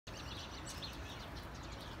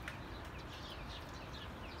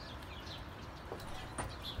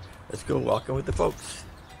Let's go walking with the folks.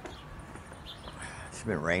 It's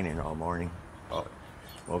been raining all morning. Oh,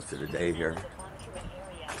 most of the day here.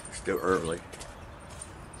 It's still early.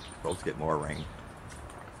 Supposed to get more rain.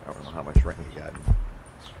 I don't know how much rain we got.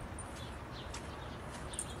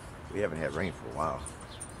 We haven't had rain for a while.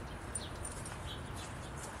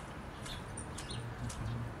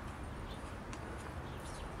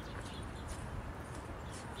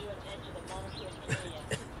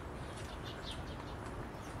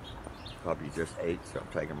 Puppy just ate, so I'm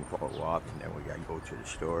taking him for a walk, and then we gotta go to the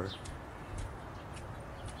store.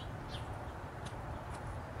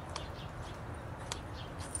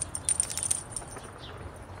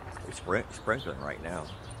 We're sprinkling right now.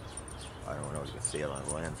 I don't know if you can see it on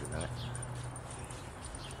the lens or not.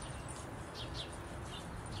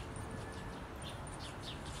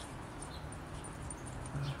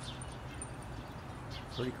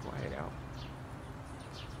 Pretty quiet out.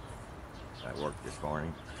 I worked this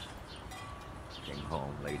morning. Came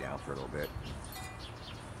home, lay down for a little bit.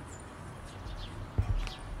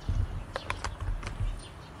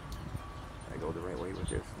 Did I go the right way with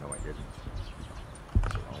this? No, I didn't.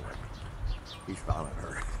 Wrong way. He's following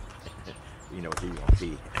her. You know what he wants to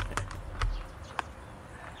see.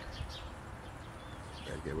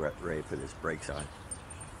 Gotta get ready for this brakes on.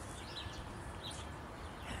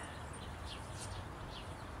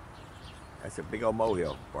 That's a big old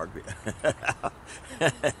molehill, Barkley.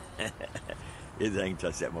 His ain't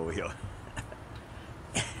touched that molehill.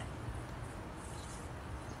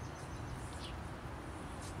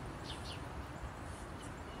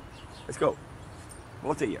 Let's go.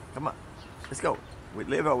 Both of you. Come on. Let's go. We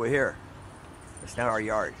live over here. It's not our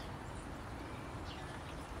yard.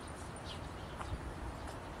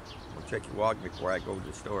 We'll check your walk before I go to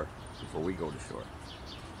the store. Before we go to the store.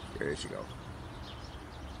 There she go.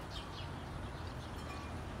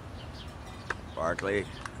 Barkley.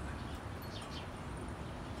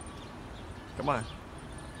 Come on.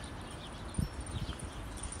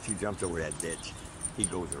 She jumps over that ditch. He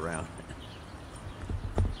goes around.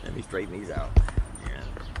 Let me straighten these out. Yeah.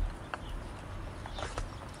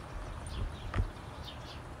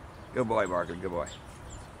 Good boy, Barkley. Good boy.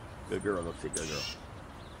 Good girl. Let's see. Good girl.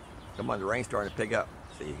 Come on. The rain's starting to pick up.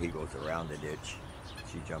 See, he goes around the ditch.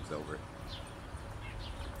 She jumps over it.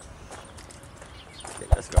 Okay,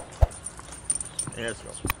 let's go. Let's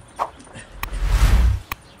go.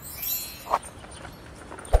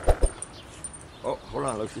 Oh, hold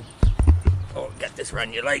on, Lucy. Oh, got this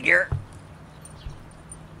around your leg here.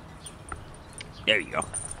 There you go.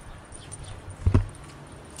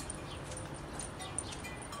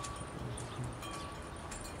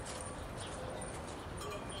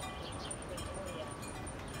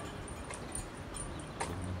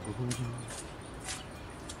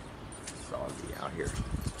 Soggy out here.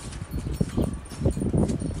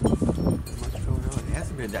 What's going on? It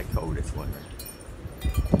hasn't been that cold this winter.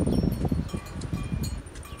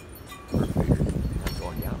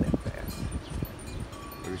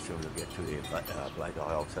 So we'll get to the black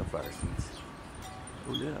oil sunflower seeds.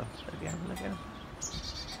 Oh yeah, again, look at them.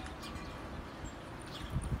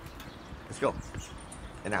 Let's go.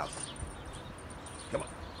 In the house. Come on.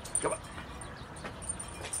 Come on.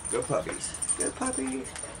 Good puppies. Good puppies.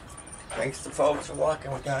 Thanks to folks for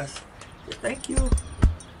walking with us. Thank you.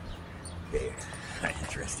 Yeah, I'm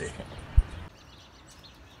interested.